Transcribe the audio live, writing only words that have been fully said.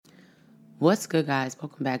What's good, guys?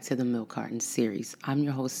 Welcome back to the Milk Carton series. I'm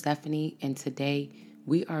your host, Stephanie, and today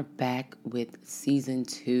we are back with season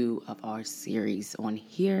 2 of our series on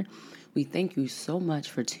here. We thank you so much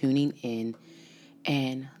for tuning in,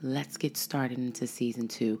 and let's get started into season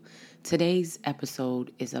 2. Today's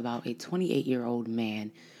episode is about a 28-year-old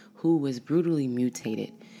man who was brutally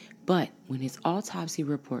mutilated, but when his autopsy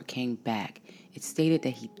report came back, it stated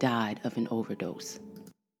that he died of an overdose.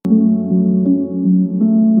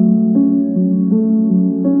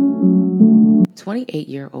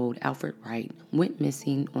 28-year-old Alfred Wright went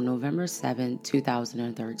missing on November 7,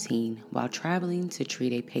 2013, while traveling to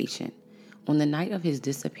treat a patient. On the night of his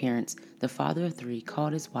disappearance, the father of 3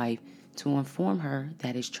 called his wife to inform her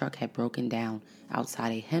that his truck had broken down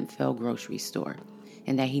outside a Hempfield grocery store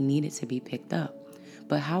and that he needed to be picked up.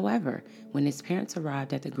 But however, when his parents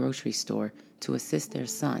arrived at the grocery store to assist their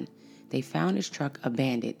son, they found his truck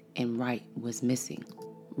abandoned and Wright was missing.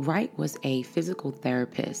 Wright was a physical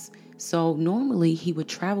therapist, so normally he would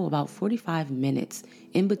travel about 45 minutes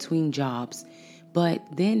in between jobs, but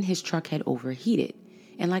then his truck had overheated.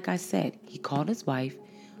 And like I said, he called his wife,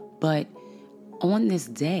 but on this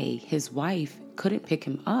day, his wife couldn't pick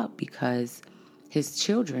him up because his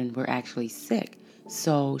children were actually sick.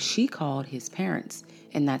 So she called his parents,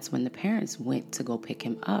 and that's when the parents went to go pick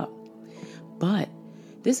him up. But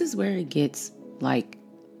this is where it gets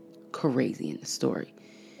crazy in the story.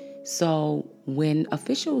 So when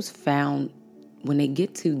they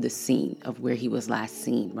get to the scene of where he was last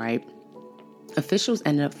seen, right? Officials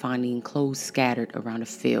ended up finding clothes scattered around a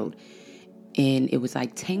field, and it was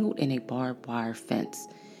tangled in a barbed wire fence.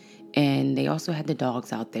 And they also had the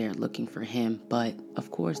dogs out there looking for him, but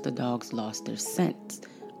of course the dogs lost their scent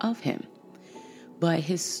of him. But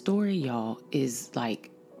his story, y'all, is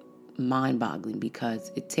mind-boggling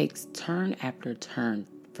because it takes turn after turn.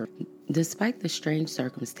 Despite the strange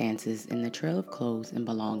circumstances in the trail of clothes and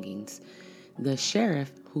belongings, the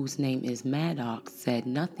sheriff, whose name is Maddox, said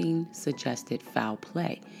nothing suggested foul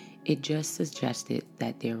play. It just suggested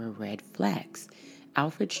that there were red flags.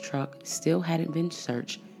 Alfred's truck still hadn't been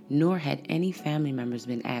searched, nor had any family members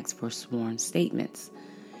been asked for sworn statements.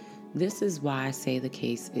 This is why I say the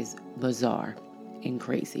case is bizarre and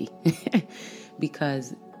crazy,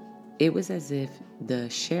 because it was as if the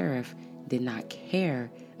sheriff did not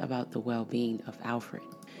care about the well-being of Alfred.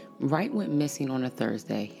 Wright went missing on a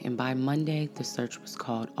Thursday, and by Monday, the search was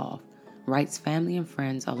called off. Wright's family and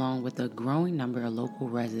friends, along with a growing number of local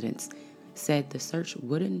residents, said the search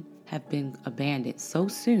wouldn't have been abandoned so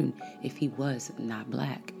soon if he was not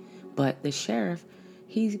black. But the sheriff,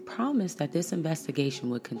 he promised that this investigation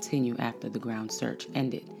would continue after the ground search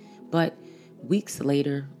ended. But weeks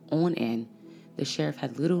later, on end, the sheriff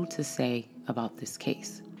had little to say about this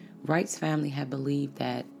case. Wright's family had believed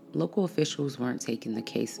that local officials weren't taking the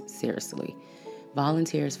case seriously.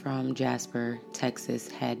 Volunteers from Jasper,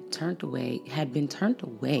 Texas had been turned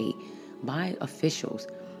away by officials.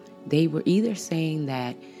 They were either saying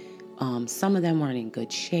that some of them weren't in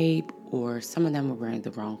good shape, or some of them were wearing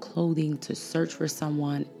the wrong clothing to search for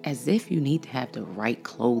someone, as if you need to have the right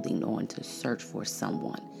clothing on to search for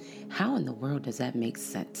someone. How in the world does that make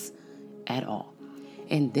sense at all?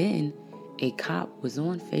 And then a cop was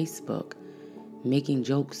on Facebook making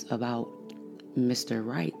jokes about Mr.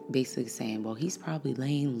 Wright, basically saying, well, he's probably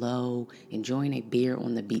laying low, enjoying a beer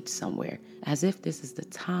on the beach somewhere, as if this is the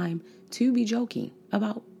time to be joking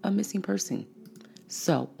about a missing person.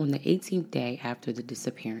 So, on the 18th day after the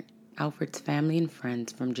disappearance, Alfred's family and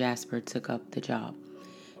friends from Jasper took up the job.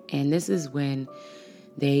 And this is when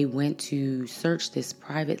they went to search this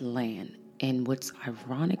private land. And what's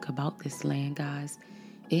ironic about this land, guys,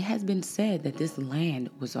 it has been said that this land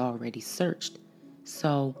was already searched.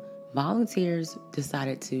 So volunteers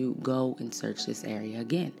decided to go and search this area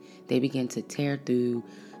again. They began to tear through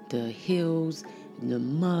the hills, the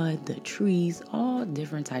mud, the trees, all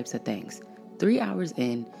different types of things. 3 hours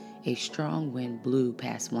in, a strong wind blew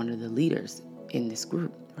past one of the leaders in this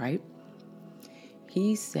group, right?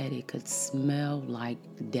 He said it could smell like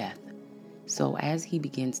death. So as he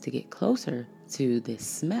begins to get closer to this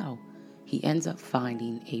smell, he ends up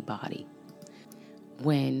finding a body.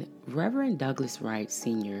 When Reverend Douglas Wright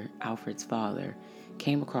Sr., Alfred's father,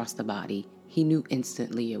 came across the body, he knew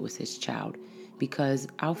instantly it was his child because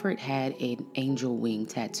Alfred had an angel wing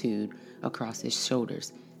tattooed across his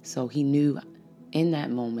shoulders. So he knew in that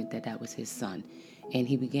moment that that was his son. And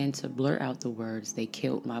he began to blurt out the words, "They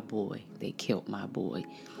killed my boy, they killed my boy,"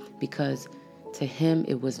 because to him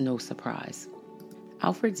it was no surprise.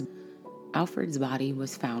 Alfred's body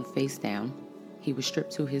was found face down. He was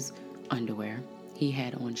stripped to his underwear. He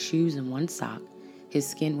had on shoes and one sock. His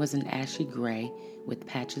skin was an ashy gray with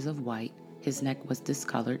patches of white. His neck was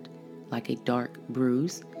discolored, like a dark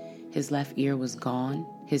bruise. His left ear was gone.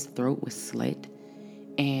 His throat was slit.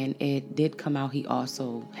 And it did come out he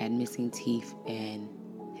also had missing teeth, and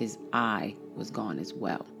his eye was gone as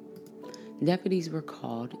well. Deputies were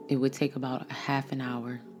called. It would take about a half an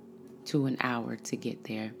hour to an hour to get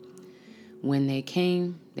there. When they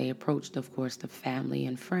came, they approached, of course, the family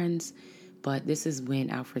and friends, but this is when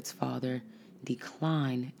Alfred's father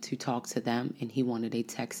declined to talk to them, and he wanted a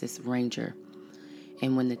Texas Ranger.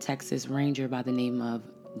 And when the Texas Ranger by the name of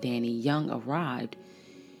Danny Young arrived,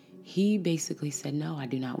 he basically said, no, I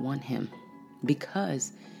do not want him,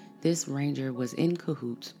 because this ranger was in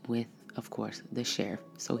cahoots with, of course, the sheriff.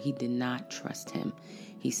 So he did not trust him.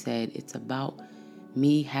 He said, it's about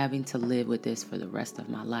me having to live with this for the rest of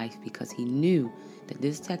my life, because he knew that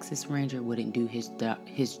this Texas Ranger wouldn't do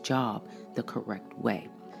his job the correct way.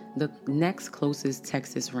 The next closest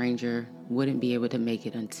Texas Ranger wouldn't be able to make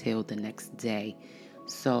it until the next day.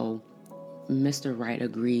 So Mr. Wright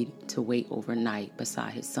agreed to wait overnight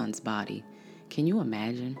beside his son's body. Can you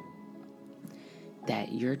imagine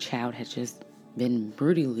that your child has just been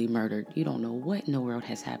brutally murdered? You don't know what in the world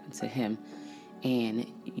has happened to him, and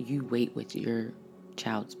you wait with your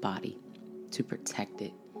child's body to protect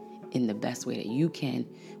it in the best way that you can,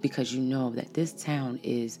 because you know that this town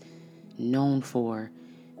is known for,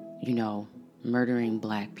 murdering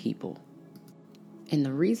black people. And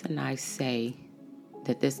the reason I say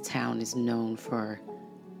that this town is known for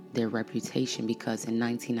their reputation, because in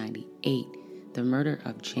 1998, the murder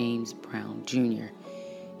of James Brown Jr.,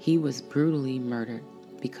 he was brutally murdered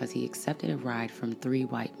because he accepted a ride from 3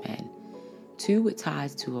 white men, 2 with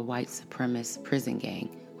ties to a white supremacist prison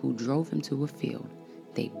gang who drove him to a field.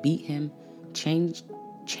 They beat him,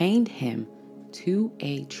 chained him to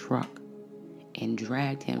a truck, and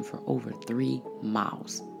dragged him for over 3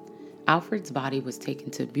 miles. Alfred's body was taken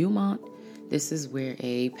to Beaumont. This is where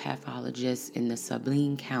a pathologist in the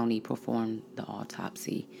Saline County performed the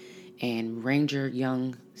autopsy, and Ranger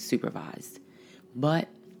Young supervised. But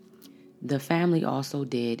the family also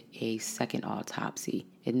did a second autopsy,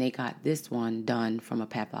 and they got this one done from a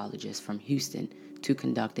pathologist from Houston to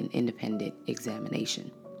conduct an independent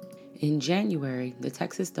examination. In January, the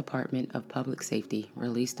Texas Department of Public Safety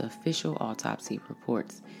released official autopsy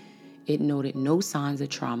reports. It noted no signs of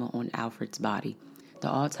trauma on Alfred's body. The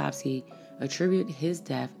autopsy attributed his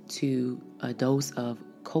death to a dose of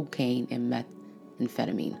cocaine and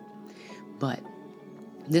methamphetamine. But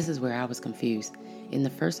this is where I was confused. In the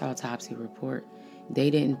first autopsy report, they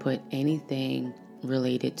didn't put anything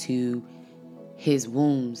related to his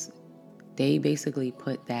wounds. They basically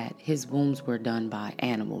put that his wounds were done by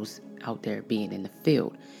animals out there being in the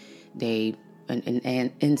field.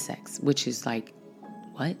 And insects, which is like,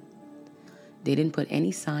 what? They didn't put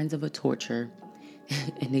any signs of a torture,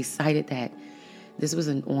 and they cited that this was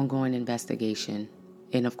an ongoing investigation.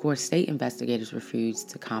 And of course, state investigators refused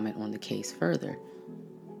to comment on the case further.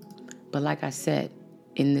 But like I said,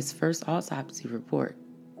 in this first autopsy report,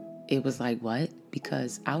 it was like, what?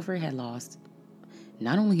 Because Alfred had lost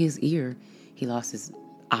not only his ear, he lost his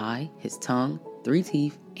eye, his tongue, 3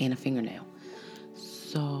 teeth, and a fingernail.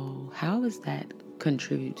 So how does that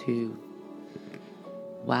contribute to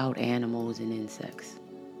wild animals and insects?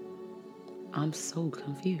 I'm so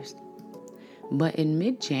confused. But in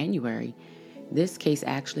mid-January, this case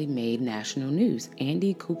actually made national news.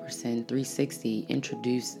 Andy Cooperson 360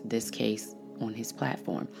 introduced this case on his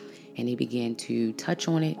platform, and he began to touch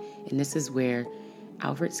on it. And this is where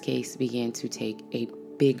Alfred's case began to take a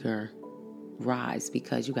bigger rise,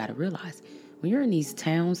 because you got to realize when you're in these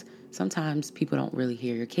towns, sometimes people don't really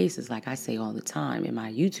hear your cases. Like I say all the time in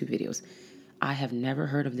my YouTube videos, I have never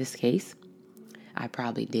heard of this case. I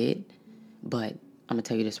probably did, but I'm going to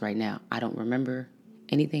tell you this right now. I don't remember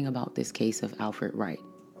anything about this case of Alfred Wright,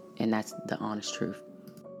 and that's the honest truth.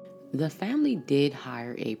 The family did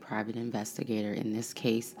hire a private investigator in this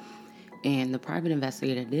case, and the private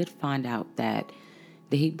investigator did find out that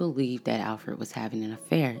they believed that Alfred was having an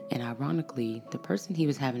affair, and ironically, the person he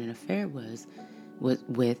was having an affair with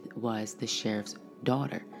was the sheriff's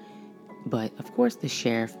daughter. But of course, the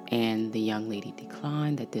sheriff and the young lady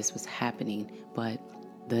declined that this was happening, but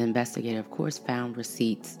the investigator, of course, found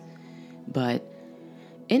receipts. But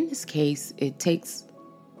in this case, it takes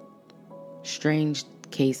strange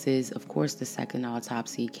cases. Of course, the second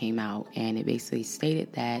autopsy came out, and it basically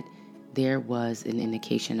stated that there was an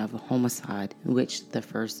indication of a homicide, which the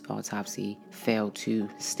first autopsy failed to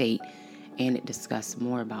state, and it discussed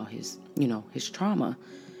more about his trauma.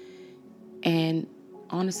 And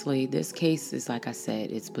honestly, this case is, like I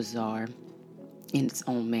said, it's bizarre in its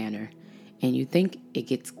own manner. And you think it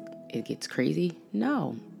gets crazy?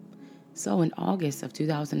 No. So in August of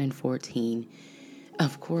 2014,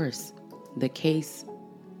 of course, the case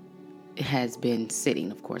has been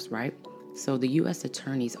sitting, of course, right? So the U.S.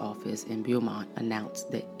 Attorney's Office in Beaumont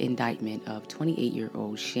announced the indictment of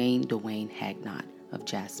 28-year-old Shane Dwayne Hagnott of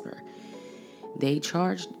Jasper. They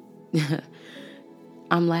charged...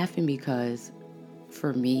 I'm laughing because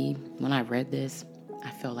for me, when I read this,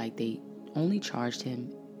 I felt like they only charged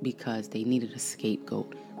him because they needed a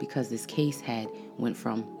scapegoat, because this case had went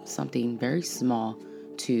from something very small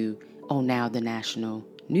to, oh, now the national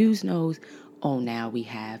news knows, oh, now we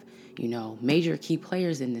have, major key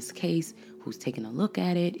players in this case who's taking a look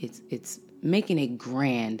at it. It's making a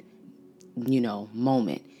grand,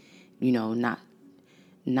 moment,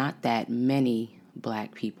 not that many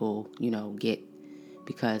black people, get,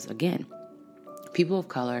 because again, people of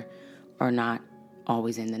color are not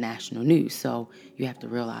always in the national news. So you have to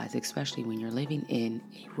realize, especially when you're living in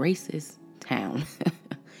a racist town,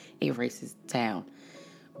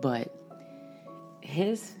 but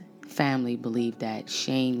his family believed that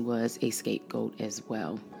Shane was a scapegoat as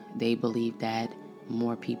well. They believed that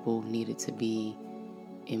more people needed to be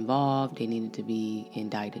involved. They needed to be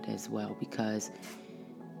indicted as well, because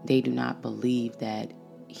they do not believe that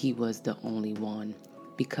he was the only one,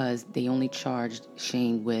 because they only charged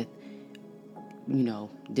Shane with,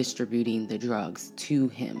 distributing the drugs to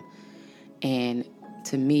him. And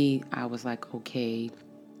to me, I was like, okay,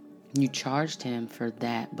 you charged him for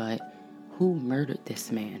that, but who murdered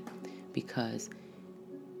this man? Because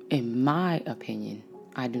in my opinion,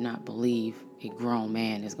 I do not believe a grown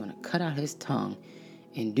man is going to cut out his tongue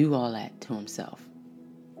and do all that to himself.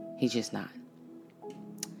 He's just not.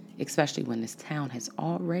 Especially when this town has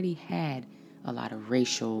already had a lot of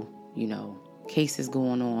racial, cases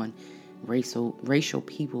going on, racial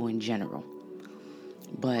people in general.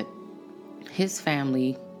 But his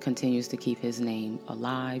family continues to keep his name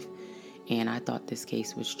alive, and I thought this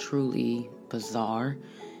case was truly bizarre.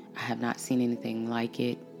 I have not seen anything like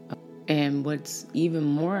it. And what's even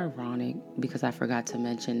more ironic, because I forgot to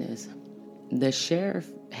mention this, the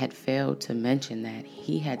sheriff had failed to mention that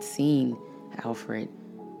he had seen Alfred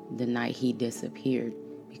the night he disappeared,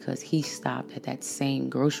 because he stopped at that same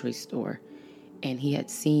grocery store and he had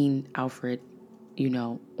seen Alfred,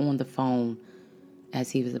 on the phone as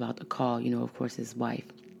he was about to call, of course, his wife.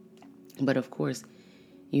 But of course,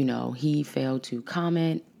 he failed to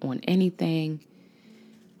comment on anything.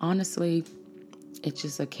 Honestly, it's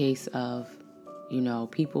just a case of,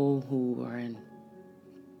 people who are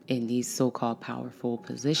in these so-called powerful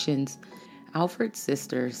positions. Alfred's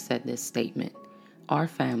sister said this statement: "Our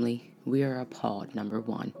family, we are appalled, number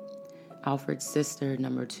one." Alfred's sister,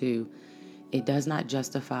 number two: "It does not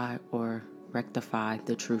justify or rectify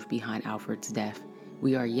the truth behind Alfred's death.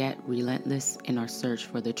 We are yet relentless in our search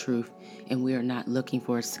for the truth, and we are not looking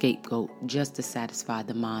for a scapegoat just to satisfy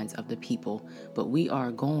the minds of the people. But we are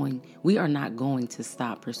not going to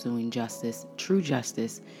stop pursuing justice, true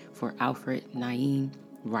justice, for Alfred Naeem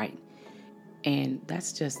Wright." And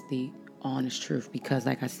that's just the honest truth, because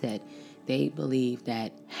like I said, they believe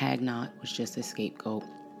that Hagnott was just a scapegoat.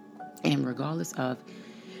 And regardless of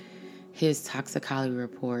his toxicology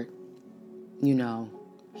report,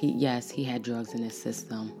 he had drugs in his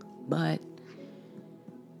system, but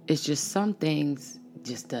it's just some things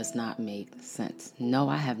just does not make sense. No,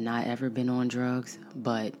 I have not ever been on drugs,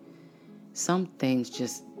 but some things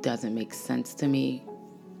just doesn't make sense to me,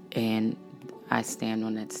 and I stand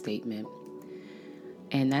on that statement.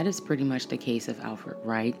 And that is pretty much the case of Alfred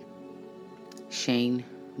Wright. Shane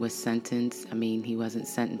was sentenced. He wasn't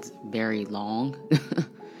sentenced very long.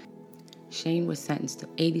 Shane was sentenced to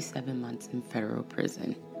 87 months in federal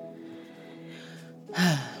prison.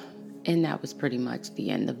 And that was pretty much the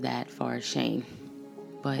end of that for Shane.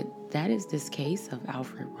 But that is this case of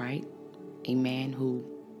Alfred Wright, a man who,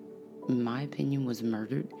 in my opinion, was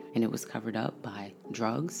murdered, and it was covered up by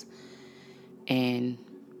drugs. And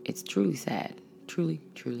it's truly sad. Truly,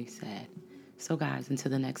 truly sad. So guys,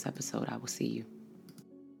 until the next episode, I will see you.